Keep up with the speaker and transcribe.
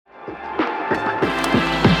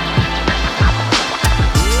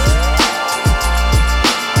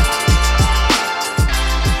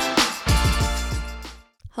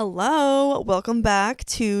Hello, welcome back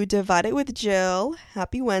to Divide It with Jill.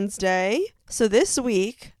 Happy Wednesday. So this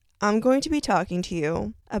week, I'm going to be talking to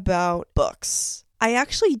you about books. I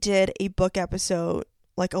actually did a book episode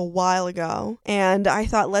like a while ago, and I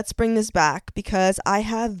thought let's bring this back because I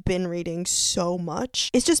have been reading so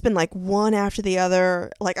much. It's just been like one after the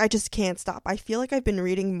other. Like I just can't stop. I feel like I've been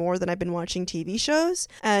reading more than I've been watching TV shows.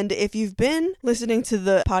 And if you've been listening to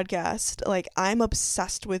the podcast, like I'm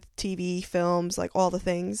obsessed with TV, films, like all the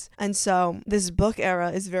things. And so this book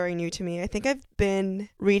era is very new to me. I think I've been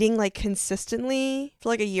reading like consistently for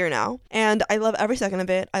like a year now, and I love every second of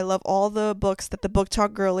it. I love all the books that the Book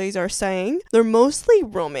Talk girlies are saying. They're mostly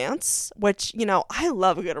romance, which, you know, I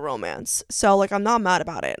love a good romance, so like I'm not mad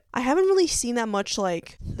about it. I haven't really seen that much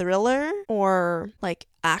like thriller or like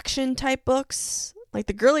action type books. Like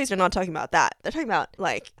the girlies are not talking about that. They're talking about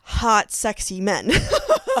like hot, sexy men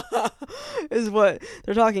is what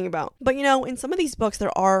they're talking about. But you know, in some of these books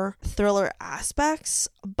there are thriller aspects,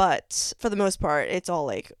 but for the most part it's all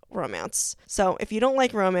like romance. So if you don't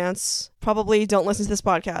like romance, probably don't listen to this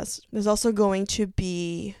podcast. There's also going to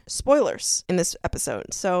be spoilers in this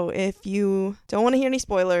episode. So if you don't want to hear any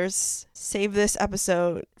spoilers, save this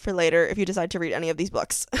episode for later if you decide to read any of these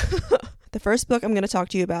books. The first book I'm going to talk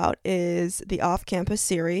to you about is the Off-Campus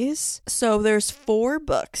series. So there's 4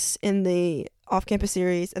 books in the Off-Campus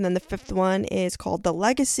series, and then the 5th one is called The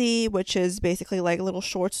Legacy, which is basically like little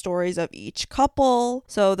short stories of each couple.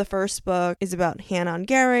 So the first book is about Hannah and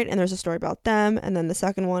Garrett, and there's a story about them, and then the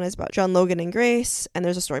second one is about John, Logan, and Grace, and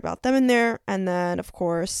there's a story about them in there, and then of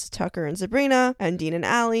course Tucker and Sabrina, and Dean and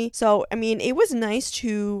Allie. So I mean, it was nice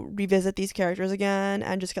to revisit these characters again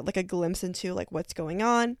and just get like a glimpse into like what's going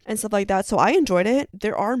on and stuff like that. So I enjoyed it.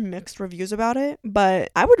 There are mixed reviews about it, but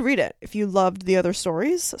I would read it if you loved the other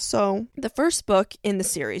stories. So the first book in the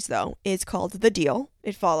series, though, is called The Deal.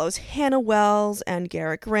 It follows Hannah Wells and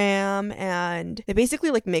Garrett Graham, and they basically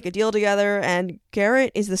like make a deal together, and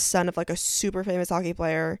Garrett is the son of like a super famous hockey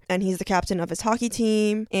player, and he's the captain of his hockey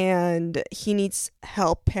team, and he needs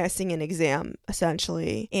help passing an exam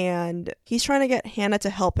essentially, and he's trying to get Hannah to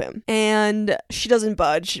help him, and she doesn't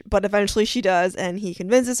budge, but eventually she does, and he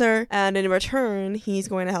convinces her, and in return he's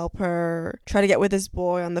going to help her try to get with this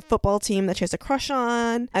boy on the football team that she has a crush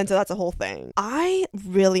on, and so that's a whole thing. I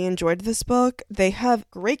really enjoyed this book. They have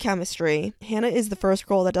great chemistry. Hannah is the first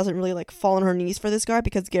girl that doesn't really like fall on her knees for this guy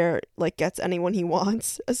because Garrett like gets anyone he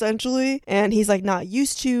wants essentially, and he's like not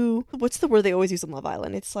used to, what's the word they always use on Love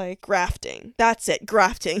Island? It's like grafting. That's it,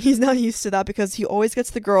 grafting. He's not used to that because he always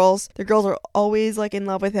gets the girls are always like in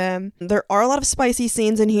love with him. There are a lot of spicy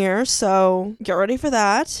scenes in here, so get ready for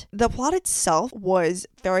that. The plot itself was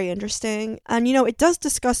very interesting, and you know, it does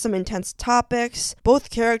discuss some intense topics.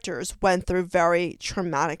 Both characters went through very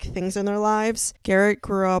traumatic things in their lives. Garrett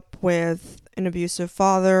grew up with an abusive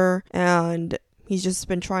father, and he's just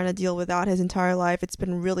been trying to deal with that his entire life. It's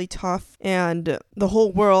been really tough, and the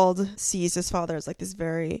whole world sees his father as like this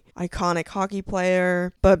very iconic hockey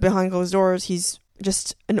player, but behind closed doors he's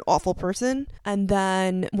just an awful person. And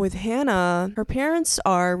then with Hannah, her parents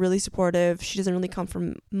are really supportive. She doesn't really come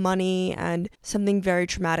from money, and something very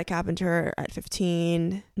traumatic happened to her at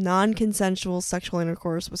 15. Non-consensual sexual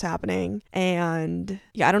intercourse was happening, and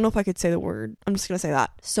yeah, I don't know if I could say the word. I'm just gonna say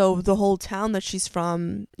that. So the whole town that she's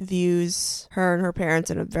from views her and her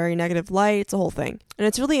parents in a very negative light. It's a whole thing. And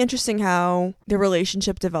it's really interesting how their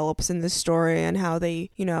relationship develops in this story, and how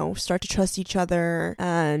they, you know, start to trust each other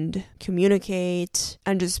and communicate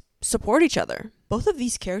and just support each other. Both of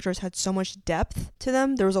these characters had so much depth to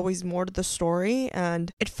them. There was always more to the story,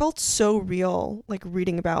 and it felt so real, like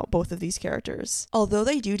reading about both of these characters. Although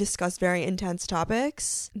they do discuss very intense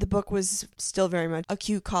topics, the book was still very much a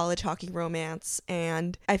cute college hockey romance,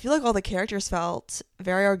 and I feel like all the characters felt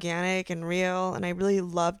very organic and real, and I really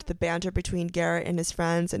loved the banter between Garrett and his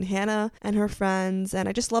friends and Hannah and her friends, and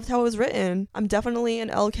I just loved how it was written. I'm definitely an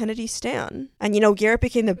Elle Kennedy stan. And you know, Garrett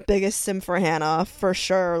became the biggest sim for Hannah, for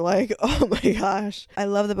sure. Like, oh my gosh. I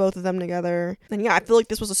love the both of them together. And yeah, I feel like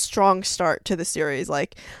this was a strong start to the series.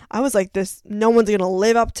 Like, I was like, no one's gonna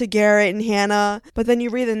live up to Garrett and Hannah. But then you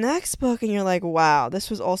read the next book and you're like, wow, this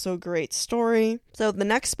was also a great story. So the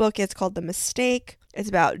next book is called The Mistake. It's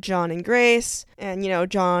about John and Grace. And, you know,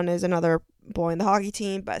 John is another boy in the hockey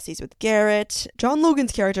team, but he's with Garrett. John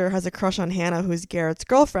Logan's character has a crush on Hannah, who's Garrett's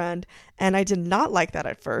girlfriend, and I did not like that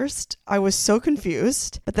at first. I was so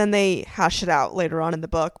confused, but then they hash it out later on in the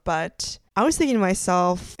book. But I was thinking to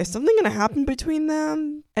myself, is something going to happen between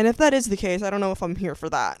them? And if that is the case, I don't know if I'm here for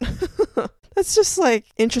that. That's just like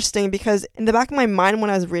interesting because in the back of my mind when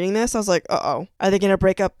I was reading this, I was like, uh-oh, are they going to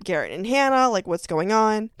break up Garrett and Hannah? Like, what's going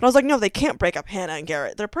on? But I was like, no, they can't break up Hannah and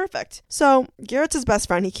Garrett. They're perfect. So Garrett's his best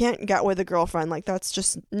friend. He can't get with a girlfriend. Like, that's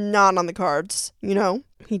just not on the cards, you know?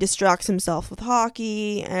 He distracts himself with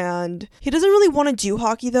hockey, and he doesn't really want to do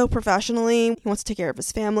hockey, though, professionally. He wants to take care of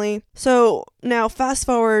his family. So now, fast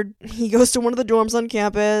forward, he goes to one of the dorms on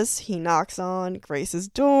campus. He knocks on Grace's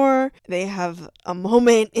door. They have a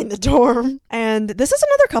moment in the dorm. And this is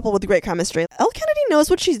another couple with great chemistry. Elle Kennedy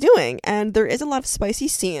knows what she's doing, and there is a lot of spicy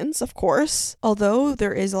scenes, of course. Although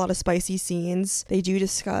there is a lot of spicy scenes, they do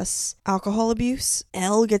discuss alcohol abuse.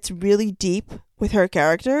 Elle gets really deep with her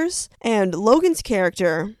characters, and Logan's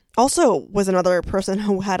character also was another person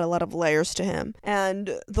who had a lot of layers to him.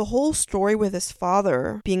 And the whole story with his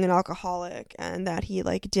father being an alcoholic, and that he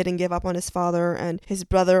like didn't give up on his father, and his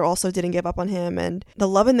brother also didn't give up on him, and the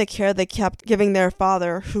love and the care they kept giving their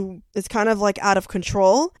father, who is kind of like out of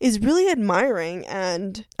control, is really admiring,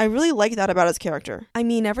 and I really like that about his character. I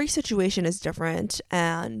mean, every situation is different,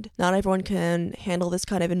 and not everyone can handle this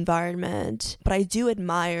kind of environment, but I do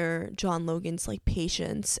admire John Logan's like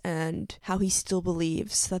patience and how he still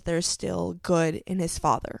believes that there's still good in his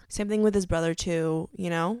father. Same thing with his brother too, you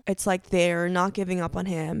know? It's like they're not giving up on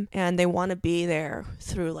him, and they want to be there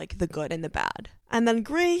through like the good and the bad. And then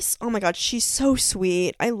Grace, oh my god, she's so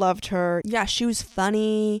sweet. I loved her. Yeah, she was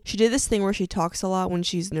funny. She did this thing where she talks a lot when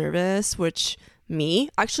she's nervous, which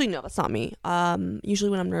actually no, that's not me. Usually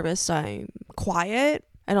when I'm nervous, I'm quiet.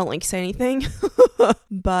 I don't like say anything.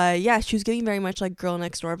 But yeah, she was giving very much like Girl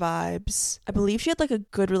Next Door vibes. I believe she had like a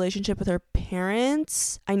good relationship with her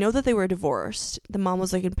parents. I know that they were divorced. The mom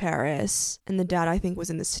was like in Paris, and the dad I think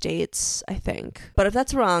was in the States, I think. But if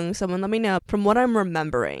that's wrong, someone let me know. From what I'm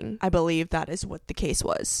remembering, I believe that is what the case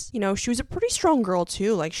was. You know, she was a pretty strong girl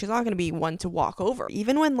too. Like, she's not gonna be one to walk over.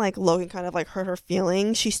 Even when like Logan kind of like hurt her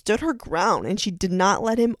feelings, she stood her ground and she did not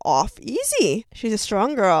let him off easy. She's a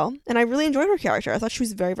strong girl, and I really enjoyed her character. I thought she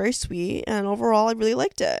was very, very sweet, and overall I really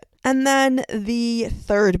liked it. And then the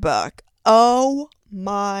third book. Oh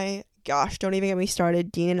my gosh, don't even get me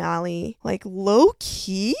started. Dean and Allie, like, low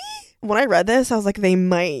key? When I read this, I was like, they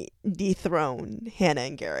might dethrone Hannah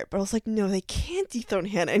and Garrett. But I was like, no, they can't dethrone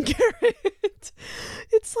Hannah and Garrett.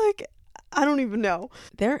 It's like, I don't even know.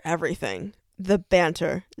 They're everything. The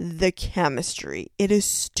banter, the chemistry, it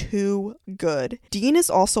is too good. Dean is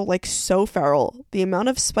also like so feral. The amount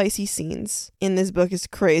of spicy scenes in this book is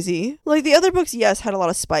crazy. Like the other books, yes, had a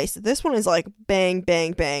lot of spice. This one is like bang,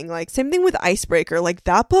 bang, bang. Like same thing with Icebreaker. Like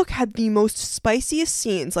that book had the most spiciest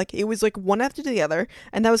scenes. Like it was like one after the other,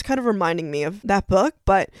 and that was kind of reminding me of that book.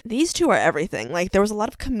 But these two are everything. Like there was a lot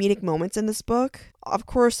of comedic moments in this book. Of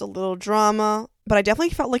course, a little drama, but I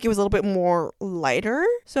definitely felt like it was a little bit more lighter.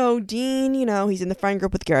 So Dean, you know, he's in the friend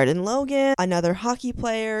group with Garrett and Logan, another hockey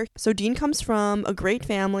player. So Dean comes from a great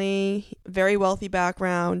family, very wealthy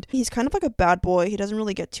background. He's kind of like a bad boy. He doesn't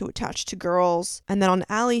really get too attached to girls. And then on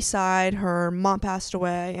Allie's side, her mom passed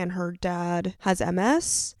away and her dad has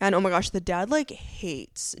MS. And oh my gosh, the dad like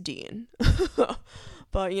hates Dean.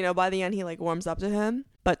 But, you know, by the end, he like warms up to him.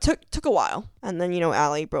 But took a while. And then, you know,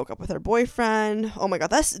 Allie broke up with her boyfriend. Oh my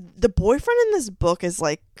god, the boyfriend in this book is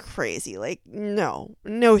like crazy. Like, no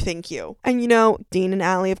thank you. And, you know, Dean and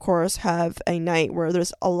Allie, of course, have a night where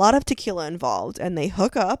there's a lot of tequila involved, and they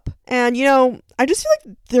hook up. And, you know, I just feel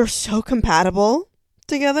like they're so compatible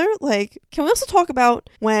together. Like, can we also talk about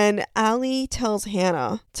when Allie tells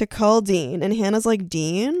Hannah to call Dean, and Hannah's like,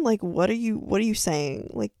 Dean, like, what are you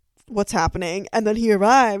saying? Like, what's happening? And then he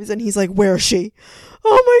arrives and he's like, where is she?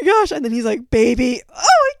 Oh my gosh. And then he's like, baby,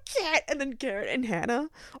 oh, I can't. And then Garrett and Hannah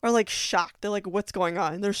are like shocked. They're like, what's going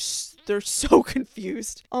on? They're so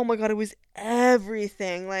confused. Oh my god, it was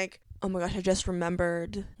everything. Like, oh my gosh, I just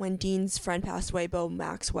remembered when Dean's friend passed away, Bo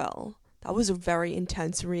Maxwell. That was a very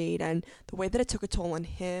intense read, and the way that it took a toll on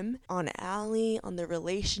him, on Allie, on their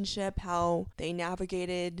relationship, how they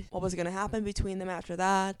navigated what was going to happen between them after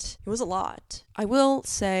that. It was a lot. I will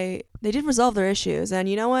say they did resolve their issues, and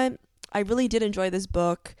you know what? I really did enjoy this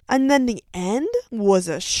book. And then the end was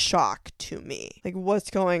a shock to me. Like,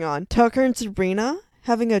 what's going on? Tucker and Sabrina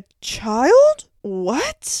having a child?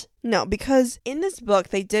 What? No, because in this book,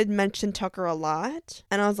 they did mention Tucker a lot.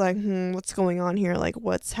 And I was like, what's going on here? Like,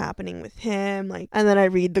 what's happening with him? Like, and then I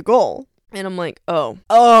read the goal. And I'm like,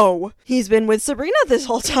 oh, he's been with Sabrina this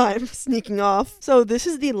whole time, sneaking off. So this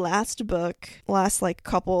is the last book, last like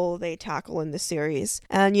couple they tackle in the series.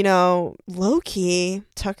 And low-key,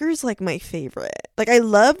 Tucker's like my favorite. Like, I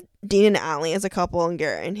love Dean and Allie as a couple, and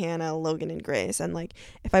Garrett and Hannah, Logan and Grace. And like,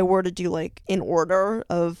 if I were to do like in order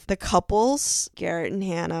of the couples, Garrett and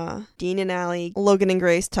Hannah, Dean and Allie, Logan and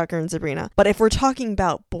Grace, Tucker and Sabrina. But if we're talking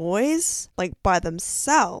about boys, like by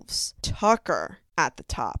themselves, Tucker at the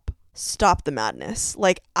top. Stop the madness.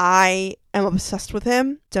 Like, I am obsessed with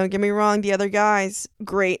him. Don't get me wrong, the other guys,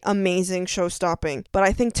 great, amazing, show-stopping. But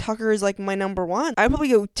I think Tucker is like my number one. I'd probably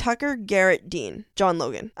go Tucker, Garrett, Dean, John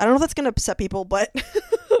Logan. I don't know if that's gonna upset people, but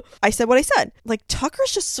I said what I said. Like,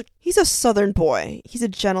 Tucker's just, he's a southern boy. He's a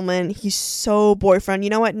gentleman. He's so boyfriend. You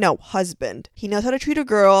know what? No, husband. He knows how to treat a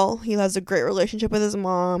girl. He has a great relationship with his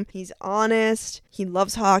mom. He's honest. He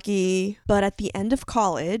loves hockey. But at the end of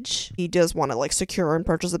college, he does want to like secure and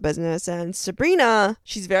purchase a business. And Sabrina,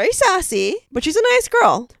 she's very sassy, but she's a nice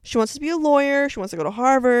girl. She wants to be a lawyer. She wants to go to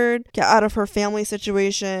Harvard, get out of her family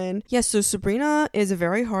situation. Yes, so Sabrina is a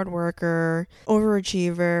very hard worker,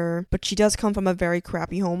 overachiever, but she does come from a very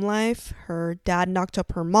crappy home life. Her dad knocked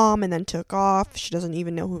up her mom and then took off. She doesn't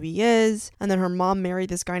even know who he is. And then her mom married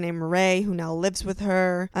this guy named Ray, who now lives with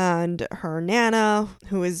her, and her Nana,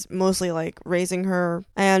 who is mostly like raising her.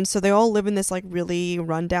 And so they all live in this like really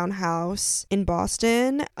rundown house in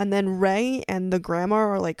Boston. And then Ray and the grandma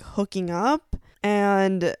are like hooking up.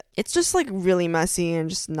 And it's just like really messy and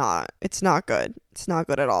just it's not good. It's not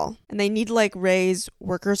good at all. And they need like Ray's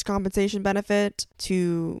workers' compensation benefit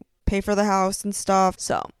to pay for the house and stuff.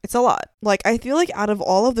 So it's a lot. Like, I feel like out of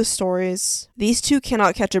all of the stories, these two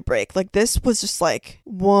cannot catch a break. Like, this was just like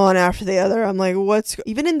one after the other. I'm like,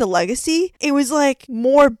 even in the Legacy, it was like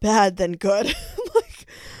more bad than good. Like,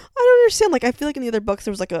 I don't understand. Like, I feel like in the other books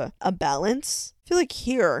there was like a balance. I feel like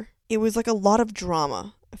here it was like a lot of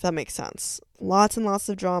drama, if that makes sense. Lots and lots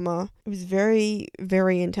of drama. It was very,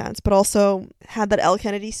 very intense, but also had that Elle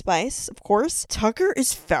Kennedy spice, of course. Tucker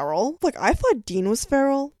is feral. Like, I thought Dean was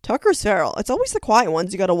feral. Tucker's feral. It's always the quiet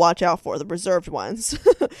ones you gotta watch out for, the reserved ones.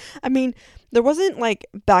 I mean, there wasn't like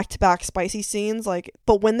back-to-back spicy scenes,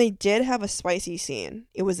 but when they did have a spicy scene,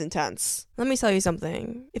 it was intense. Let me tell you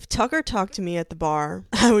something. If Tucker talked to me at the bar,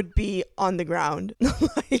 I would be on the ground.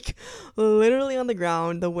 Like, literally on the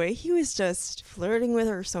ground. The way he was just flirting with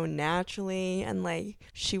her so naturally, and like,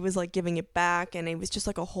 she was like giving it back, and it was just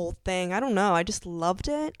like a whole thing. I don't know. I just loved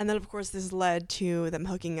it. And then, of course, this led to them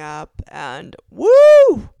hooking up, and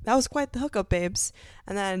woo! That was quite the hookup, babes.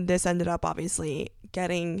 And then this ended up, obviously,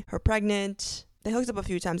 getting her pregnant. They hooked up a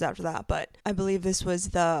few times after that, but I believe this was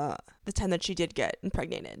the time that she did get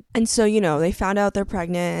impregnated. And so, they found out they're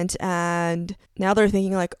pregnant, and now they're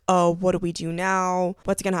thinking like, oh, what do we do now?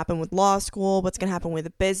 What's going to happen with law school? What's going to happen with the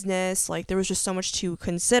business? Like, there was just so much to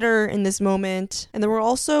consider in this moment. And they were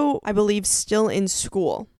also, I believe, still in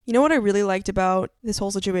school. You know what I really liked about this whole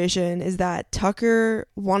situation is that Tucker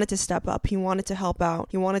wanted to step up. He wanted to help out.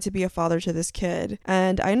 He wanted to be a father to this kid.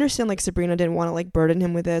 And I understand like Sabrina didn't want to like burden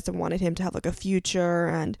him with this and wanted him to have like a future.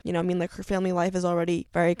 And, like her family life is already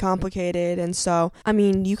very complicated. And so, I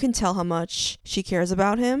mean, you can tell how much she cares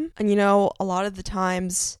about him. And, a lot of the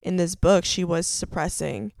times in this book, she was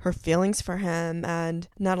suppressing her feelings for him and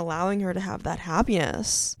not allowing her to have that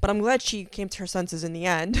happiness. But I'm glad she came to her senses in the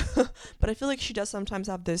end. But I feel like she does sometimes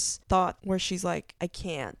have this thought where she's like, I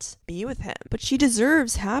can't be with him, but she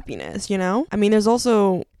deserves happiness, I mean, there's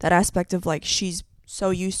also that aspect of like, she's so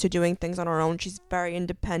used to doing things on her own. She's very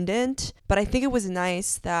independent, but I think it was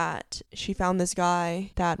nice that she found this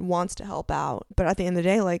guy that wants to help out. But at the end of the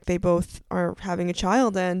day, like, they both are having a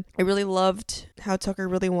child, and I really loved how Tucker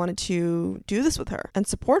really wanted to do this with her and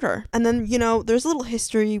support her. And then, there's a little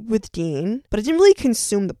history with Dean, but it didn't really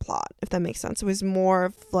consume the plot, if that makes sense. It was more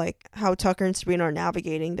of like how Tucker and Sabrina are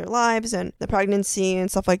navigating their lives and the pregnancy and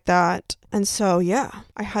stuff like that. And so, yeah,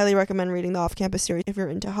 I highly recommend reading the Off-Campus series if you're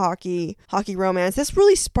into hockey romance. This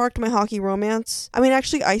really sparked my hockey romance. I mean,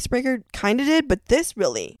 actually, Icebreaker kind of did, but this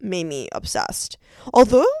really made me obsessed.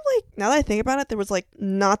 Although, like, now that I think about it, there was, like,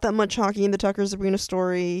 not that much hockey in the Tucker Sabrina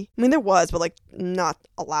story. I mean, there was, but, like, not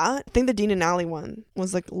a lot. I think the Dean and Allie one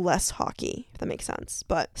was, like, less hockey, if that makes sense.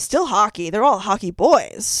 But still hockey. They're all hockey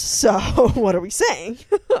boys. So, what are we saying?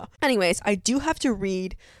 Anyways, I do have to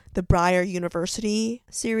read the Briar University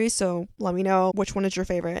series, so let me know which one is your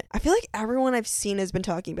favorite. I feel like everyone I've seen has been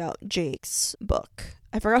talking about Jake's book.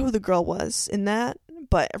 I forgot who the girl was in that,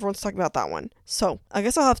 but everyone's talking about that one. So I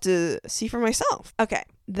guess I'll have to see for myself. Okay,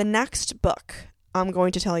 the next book I'm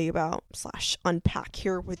going to tell you about / unpack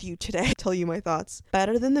here with you today. Tell you my thoughts.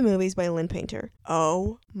 Better Than the Movies by Lynn Painter.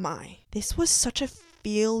 Oh my. This was such a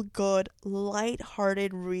feel good,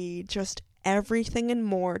 light-hearted read, just everything and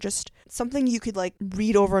more, just something you could like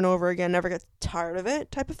read over and over again, never get tired of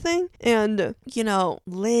it type of thing. And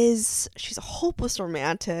Liz, she's a hopeless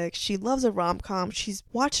romantic. She loves a rom-com. She's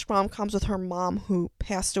watched rom-coms with her mom who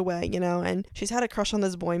passed away, and she's had a crush on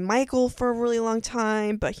this boy Michael for a really long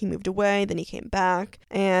time, but he moved away, then he came back,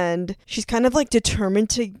 and she's kind of like determined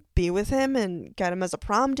to be with him and get him as a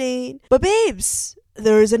prom date. But babes,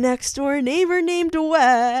 there's a next door neighbor named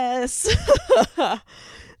Wes.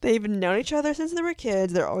 They've known each other since they were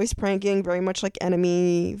kids. They're always pranking, very much like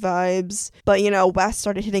enemy vibes. But, Wes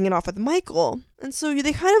started hitting it off with Michael. And so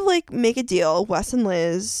they kind of like make a deal, Wes and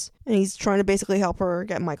Liz. And he's trying to basically help her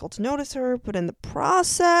get Michael to notice her. But in the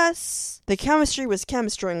process, the chemistry was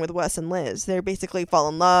chemistrying with Wes and Liz. They basically fall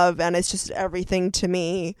in love. And it's just everything to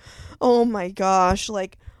me. Oh my gosh.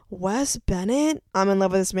 Like, Wes Bennett, I'm in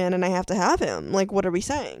love with this man and I have to have him. Like, what are we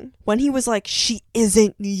saying? When he was like, she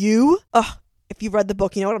isn't you? Ugh. If you've read the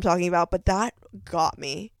book, you know what I'm talking about, but that got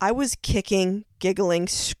me. I was kicking, giggling,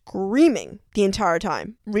 screaming the entire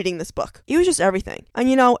time reading this book. It was just everything. And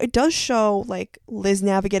it does show like Liz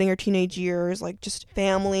navigating her teenage years, like just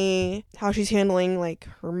family, how she's handling like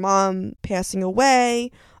her mom passing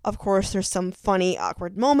away. Of course, there's some funny,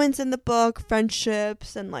 awkward moments in the book,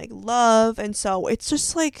 friendships and like love. And so it's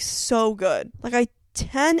just like so good. Like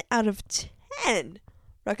 10 out of 10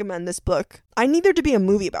 recommend this book. I need there to be a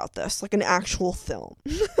movie about this, like an actual film.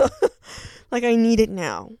 Like I need it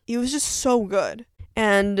now. It was just so good.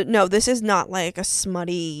 And no, this is not like a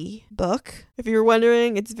smutty book. If you're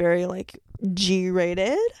wondering, it's very like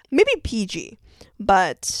G-rated, maybe PG.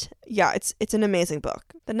 But yeah, it's an amazing book.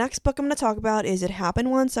 The next book I'm going to talk about is It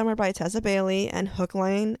Happened One Summer by Tessa Bailey and Hook,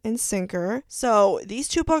 Line, and Sinker. So these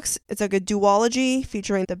two books, it's like a duology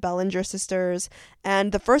featuring the Bellinger sisters.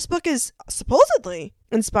 And the first book is supposedly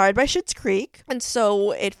inspired by Schitt's Creek. And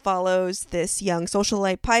so it follows this young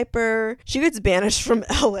socialite Piper. She gets banished from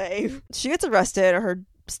LA. She gets arrested. Her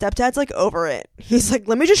stepdad's like over it. He's like,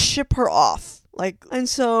 let me just ship her off. And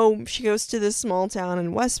so she goes to this small town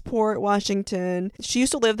in Westport, Washington. She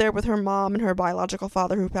used to live there with her mom and her biological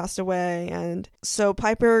father who passed away. And so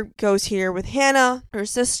Piper goes here with Hannah, her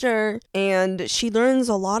sister, and she learns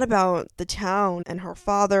a lot about the town and her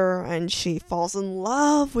father, and she falls in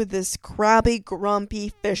love with this crabby, grumpy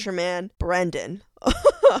fisherman, Brendan.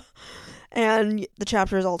 And the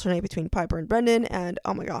chapters alternate between Piper and Brendan, and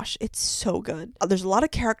oh my gosh, it's so good. There's a lot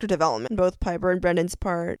of character development in both Piper and Brendan's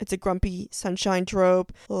part. It's a grumpy sunshine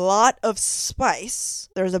trope. A lot of spice.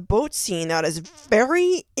 There's a boat scene that is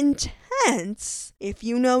very intense. If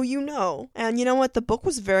you know, you know. And you know what? The book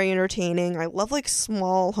was very entertaining. I love like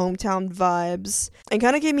small hometown vibes. It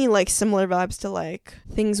kind of gave me like similar vibes to like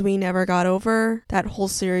Things We Never Got Over, that whole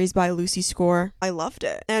series by Lucy Score. I loved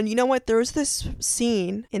it. And you know what? There was this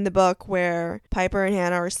scene in the book where Piper and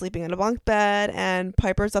Hannah are sleeping in a bunk bed, and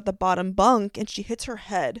Piper's at the bottom bunk and she hits her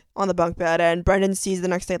head on the bunk bed, and Brendan sees the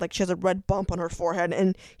next day like she has a red bump on her forehead,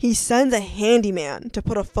 and he sends a handyman to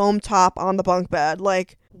put a foam top on the bunk bed.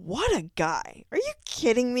 Like, what a guy. Are you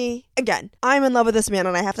kidding me? Again, I'm in love with this man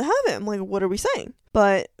and I have to have him. Like, what are we saying?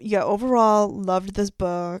 But yeah, overall, loved this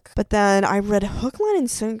book. But then I read Hook, Line, and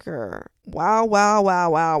Sinker. Wow.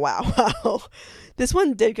 This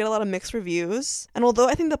one did get a lot of mixed reviews. And although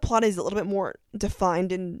I think the plot is a little bit more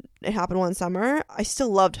defined in It Happened One Summer, I still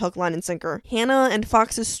loved Hook, Line, and Sinker. Hannah and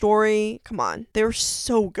Fox's story, come on. They were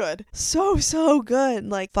so good. So good.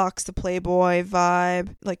 Like Fox the playboy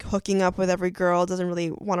vibe, like hooking up with every girl, doesn't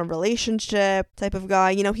really want a relationship type of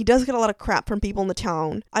guy. He does get a lot of crap from people in the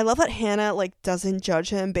town. I love that Hannah like doesn't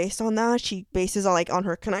judge him based on that. She bases on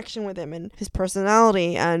her connection with him and his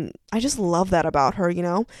personality, and I just love that about her.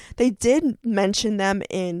 They did mention them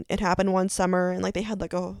in It Happened One Summer, and like they had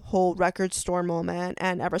like a whole record store moment,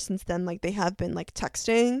 and ever since then like they have been like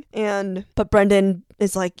texting, but Brendan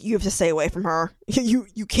is like, you have to stay away from her.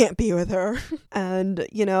 You can't be with her. And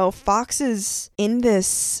Fox is in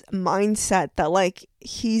this mindset that like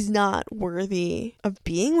he's not worthy of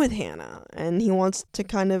being with Hannah, and he wants to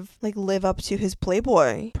kind of like live up to his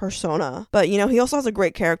playboy persona. But he also has a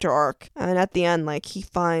great character arc, and at the end like he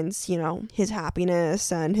finds his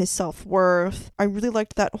happiness and his self-worth. I really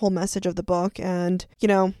liked that whole message of the book. And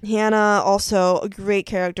Hannah, also a great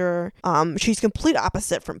character. She's complete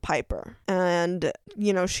opposite from Piper, and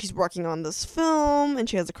she's working on this film and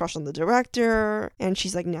she has a crush on the director, and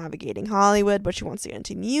she's like navigating Hollywood, but she wants to get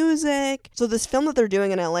into music. So this film that they're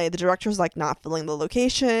doing in LA. The director's like not filling the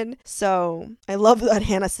location. So I love that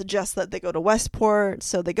Hannah suggests that they go to Westport.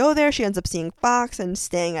 So they go there. She ends up seeing Fox and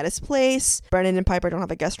staying at his place. Brendan and Piper don't have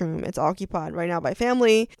a guest room. It's occupied right now by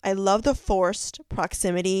family. I love the forced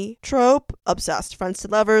proximity trope. Obsessed. Friends to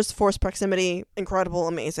lovers, forced proximity. Incredible,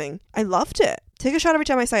 amazing. I loved it. Take a shot every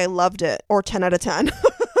time I say I loved it. Or 10 out of 10.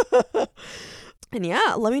 And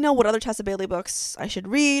yeah, let me know what other Tessa Bailey books I should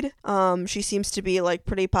read. She seems to be like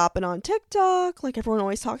pretty popping on TikTok. Like everyone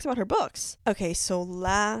always talks about her books. Okay, so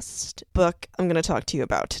last book I'm going to talk to you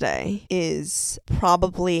about today is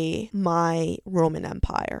probably my Roman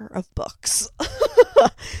Empire of books.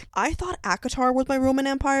 I thought ACOTAR was my Roman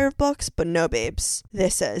Empire of books, but no, babes.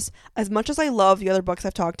 This is. As much as I love the other books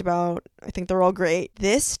I've talked about, I think they're all great,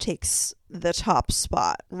 this takes the top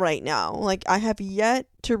spot right now. Like, I have yet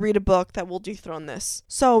to read a book that will dethrone this.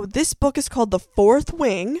 So, this book is called The Fourth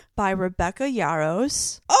Wing by Rebecca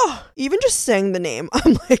Yarros. Oh, even just saying the name,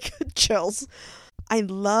 I'm like, chills. I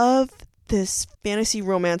love this fantasy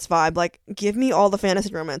romance vibe. Like, give me all the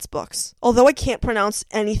fantasy romance books. Although I can't pronounce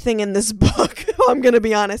anything in this book, I'm gonna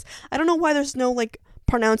be honest. I don't know why there's no, like,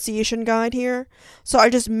 pronunciation guide here, so I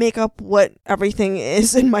just make up what everything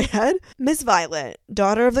is in my head. Miss Violet,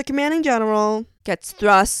 daughter of the commanding general, gets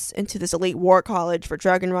thrust into this elite war college for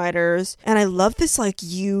dragon riders, and I love this like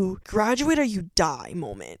you graduate or you die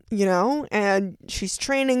moment, you know? And she's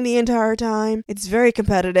training the entire time. It's very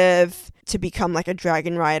competitive to become like a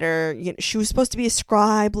dragon rider. You know, she was supposed to be a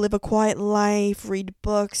scribe, live a quiet life, read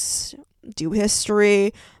books, do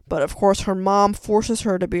history, but of course her mom forces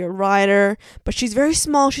her to be a rider. But she's very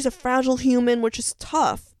small, she's a fragile human, which is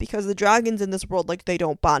tough because the dragons in this world, like, they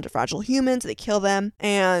don't bond to fragile humans, they kill them.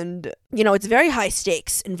 And, you know, it's a very high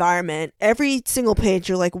stakes environment. Every single page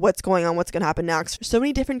you're like, what's going on, what's gonna happen next? There's so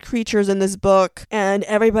many different creatures in this book, and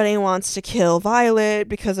everybody wants to kill Violet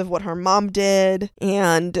because of what her mom did,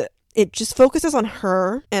 and it just focuses on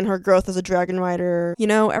her and her growth as a dragon rider. You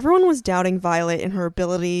know, everyone was doubting Violet and her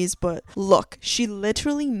abilities, but look, she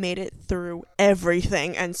literally made it through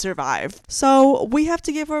everything and survived. So we have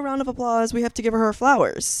to give her a round of applause. We have to give her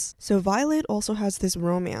flowers. So Violet also has this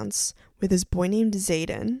romance with this boy named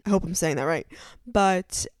Xaden. I hope I'm saying that right.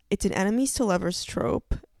 But it's an enemies to lovers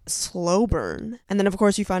trope. Slow burn. And then of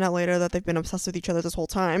course you find out later that they've been obsessed with each other this whole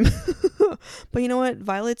time. But you know what?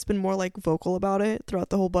 Violet's been more like vocal about it throughout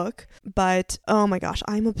the whole book. But oh my gosh,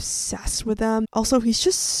 I'm obsessed with them. Also, he's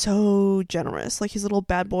just so generous. Like his little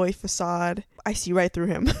bad boy facade, I see right through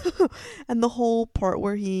him. And the whole part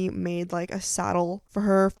where he made like a saddle for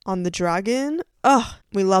her on the dragon. Ugh,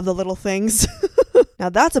 we love the little things. Now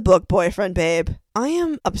that's a book boyfriend, babe. I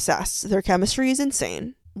am obsessed. Their chemistry is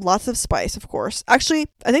insane. Lots of spice, of course. Actually,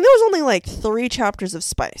 I think there was only like 3 chapters of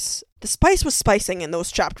spice. The spice was spicing in those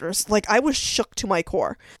chapters. Like, I was shook to my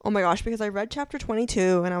core. Oh my gosh, because I read chapter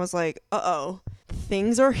 22 and I was like, uh-oh,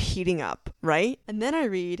 things are heating up, right? And then I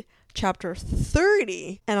read chapter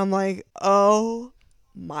 30 and I'm like, oh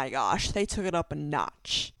my gosh, they took it up a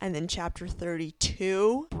notch. And then chapter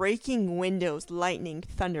 32, breaking windows, lightning,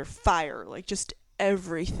 thunder, fire, like just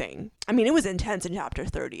everything. I mean, it was intense in chapter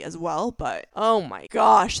 30 as well, but oh my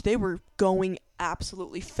gosh, they were going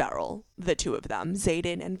absolutely feral, the two of them,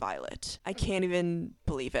 Xaden and Violet. I can't even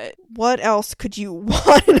believe it. What else could you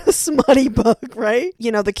want in a smutty book, right?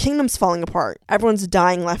 You know, the kingdom's falling apart. Everyone's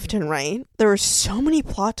dying left and right. There were so many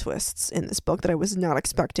plot twists in this book that I was not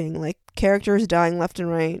expecting, like characters dying left and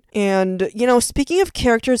right. And, you know, speaking of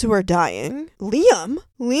characters who are dying, Liam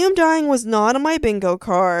dying was not on my bingo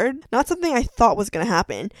card. Not something I thought was gonna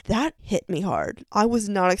happen. That hit me hard. I was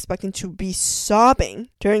not expecting to be sobbing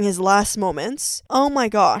during his last moments. Oh my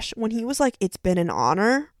gosh, when he was like, it's been an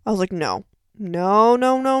honor, I was like, no.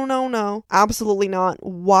 Absolutely not.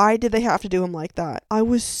 Why did they have to do him like that? I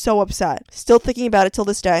was so upset. Still thinking about it till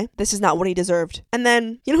this day. This is not what he deserved. And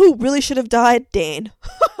then, you know who really should have died? Dane.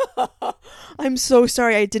 I'm so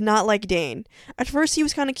sorry. I did not like Dane. At first he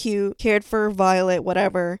was kind of cute, cared for Violet,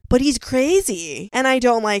 whatever. But he's crazy. And I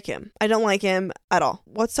don't like him. I don't like him at all.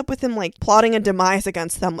 What's up with him, like, plotting a demise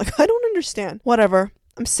against them? Like, I don't understand. Whatever.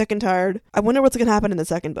 I'm sick and tired. I wonder what's gonna happen in the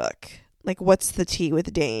second book. Like, what's the tea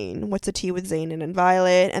with Dane? What's the tea with Xaden and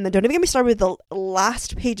Violet? And then don't even get me started with the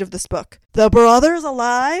last page of this book. The brother's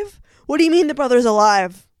alive? What do you mean the brother's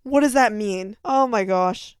alive? What does that mean? Oh my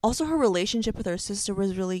gosh. Also, her relationship with her sister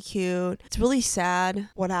was really cute. It's really sad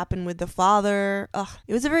what happened with the father. Ugh,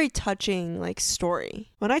 it was a very touching, like,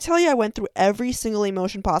 story. When I tell you I went through every single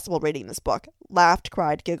emotion possible reading this book. Laughed,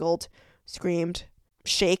 cried, giggled, screamed.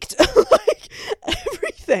 shaked. Like,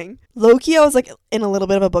 everything. Low-key, I was like in a little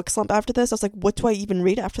bit of a book slump after this. I was like, what do I even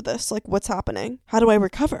read after this? Like, what's happening? How do I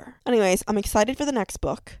recover? Anyways, I'm excited for the next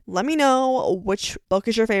book. Let me know which book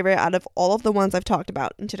is your favorite out of all of the ones I've talked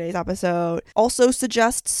about in today's episode. Also,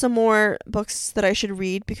 suggest some more books that I should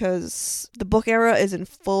read because the book era is in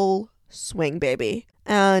full swing, baby.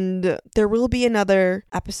 And there will be another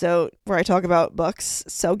episode where I talk about books,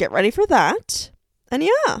 so get ready for that. And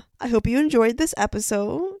yeah, I hope you enjoyed this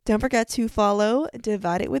episode. Don't forget to follow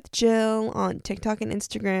Divide It with Jill on TikTok and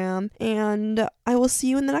Instagram. And I will see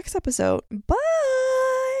you in the next episode. Bye!